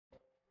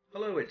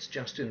Hello, it's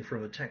Justin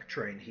from the Tech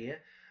Train here,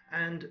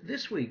 and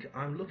this week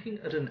I'm looking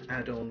at an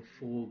add-on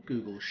for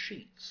Google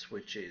Sheets,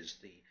 which is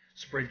the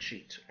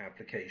spreadsheet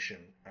application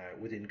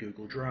within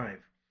Google Drive.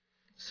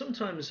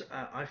 Sometimes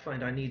I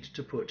find I need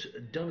to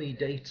put dummy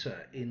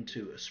data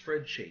into a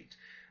spreadsheet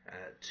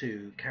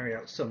to carry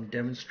out some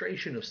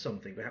demonstration of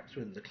something, perhaps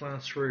within the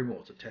classroom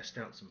or to test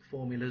out some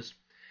formulas,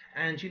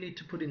 and you need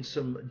to put in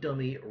some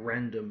dummy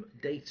random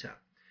data.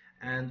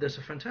 And there's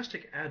a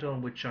fantastic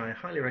add-on which I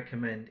highly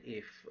recommend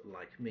if,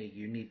 like me,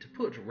 you need to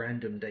put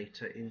random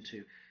data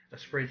into a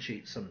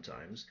spreadsheet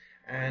sometimes.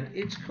 And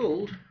it's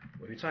called,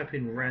 if you type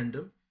in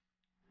random,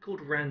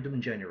 called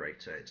Random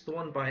Generator. It's the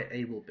one by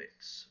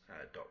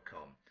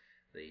ablebits.com,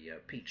 the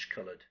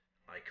peach-coloured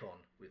icon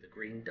with a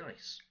green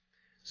dice.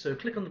 So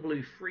click on the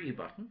blue Free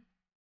button.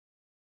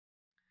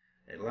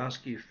 It'll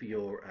ask you for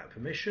your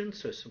permission,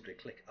 so simply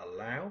click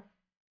Allow.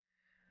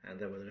 And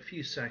then within a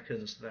few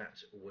seconds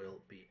that will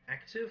be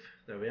active.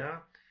 There we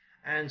are.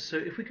 And so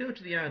if we go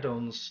to the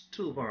add-ons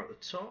toolbar at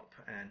the top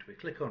and we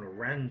click on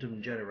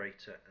Random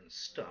Generator and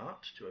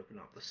Start to open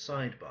up the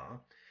sidebar,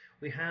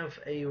 we have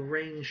a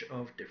range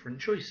of different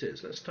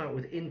choices. Let's start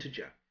with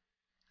integer.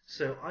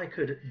 So I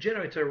could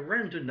generate a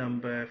random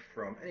number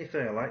from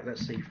anything I like,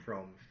 let's say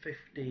from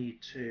 50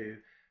 to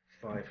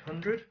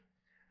 500.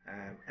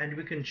 And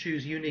we can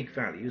choose unique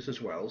values as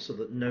well so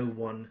that no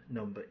one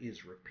number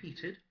is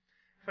repeated.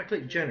 If I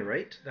click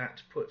generate,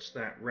 that puts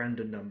that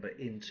random number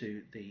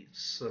into the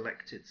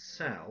selected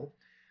cell.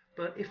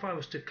 But if I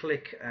was to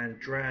click and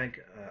drag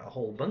a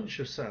whole bunch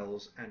of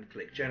cells and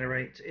click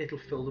generate, it'll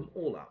fill them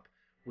all up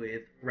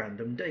with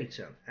random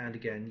data, and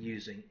again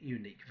using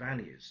unique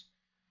values.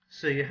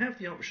 So you have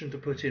the option to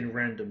put in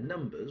random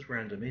numbers,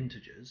 random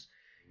integers.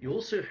 You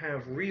also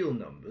have real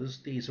numbers.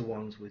 These are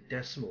ones with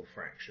decimal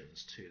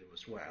fractions to them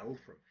as well,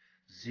 from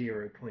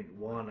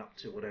 0.1 up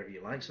to whatever you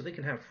like, so they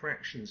can have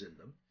fractions in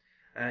them.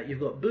 You've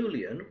got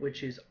Boolean,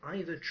 which is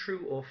either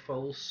true or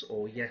false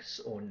or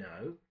yes or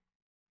no.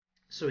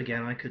 So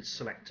again, I could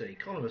select a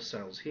column of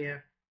cells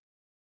here,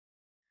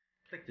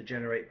 click the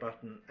generate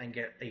button and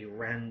get a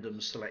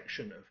random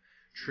selection of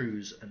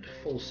trues and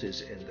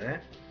falses in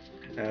there.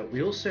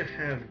 We also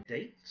have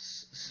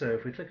dates. So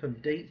if we click on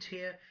date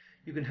here,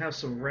 you can have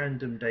some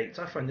random dates.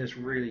 I find this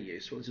really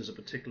useful. This is a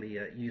particularly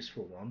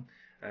useful one.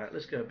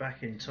 Let's go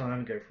back in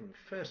time, go from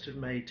 1st of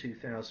May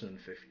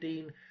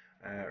 2015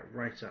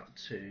 right up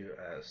to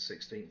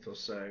 16th or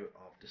so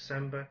of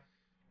December.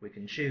 We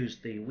can choose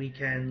the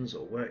weekends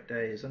or work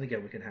days, and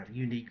again we can have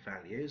unique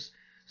values.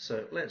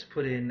 So let's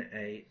put in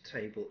a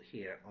table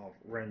here of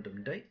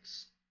random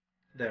dates.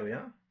 There we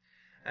are.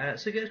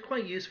 So again, it's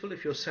quite useful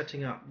if you're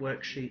setting up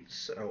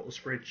worksheets or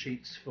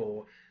spreadsheets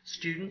for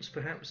students,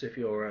 perhaps if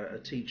you're a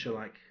teacher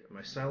like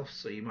myself,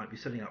 so you might be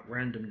setting up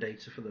random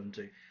data for them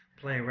to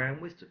play around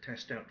with to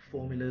test out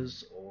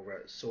formulas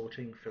or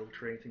sorting,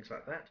 filtering, things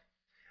like that.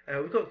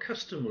 We've got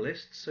custom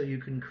lists, so you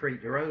can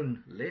create your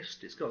own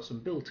list. It's got some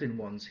built-in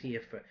ones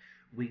here for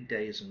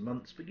weekdays and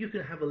months, but you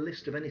can have a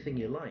list of anything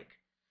you like.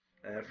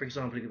 For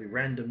example, it could be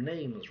random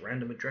names,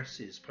 random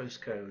addresses,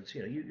 postcodes.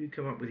 You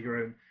come up with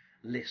your own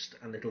list,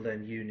 and it'll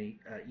then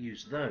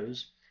use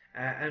those.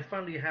 And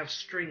finally, you have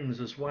strings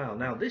as well.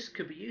 Now, this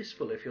could be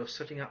useful if you're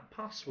setting up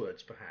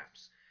passwords,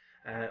 perhaps.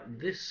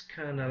 This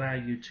can allow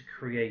you to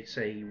create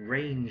a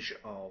range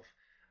of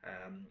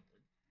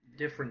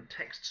different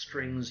text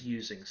strings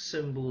using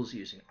symbols,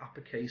 using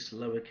uppercase,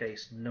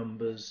 lowercase,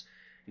 numbers.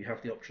 You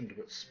have the option to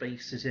put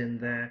spaces in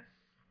there.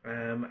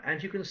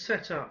 And you can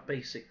set up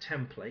basic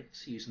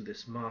templates using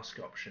this mask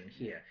option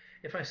here.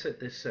 If I set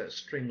this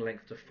string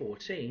length to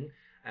 14,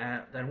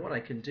 then what I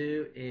can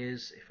do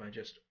is, if I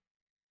just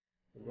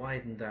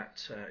widen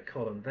that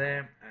column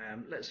there,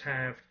 let's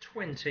have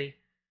 20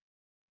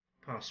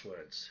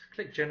 passwords.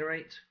 Click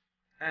generate,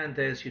 and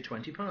there's your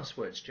 20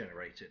 passwords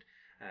generated.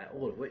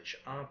 All of which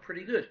are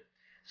pretty good.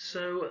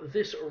 So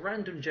this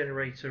random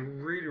generator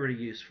really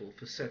useful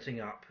for setting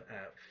up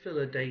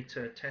filler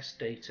data, test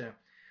data,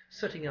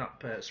 setting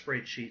up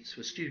spreadsheets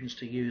for students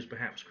to use,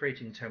 perhaps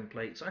creating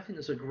templates. I think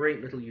there's a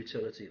great little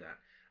utility there.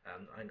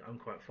 I'm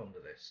quite fond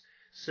of this.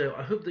 So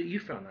I hope that you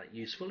found that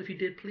useful. If you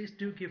did, please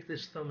do give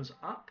this thumbs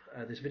up,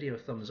 this video a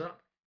thumbs up.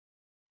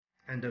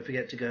 And don't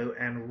forget to go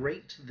and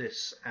rate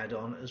this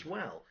add-on as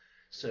well.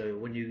 So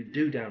when you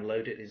do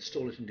download it,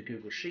 install it into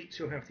Google Sheets,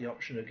 you'll have the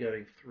option of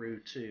going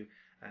through to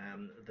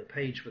the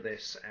page for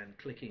this and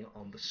clicking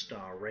on the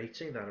star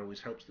rating. That always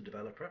helps the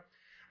developer.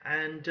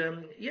 And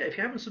yeah, if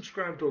you haven't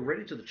subscribed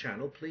already to the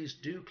channel, please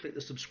do click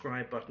the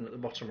subscribe button at the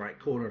bottom right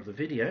corner of the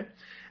video.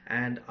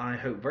 And I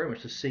hope very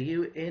much to see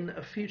you in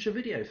a future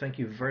video. Thank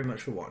you very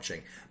much for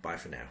watching. Bye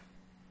for now.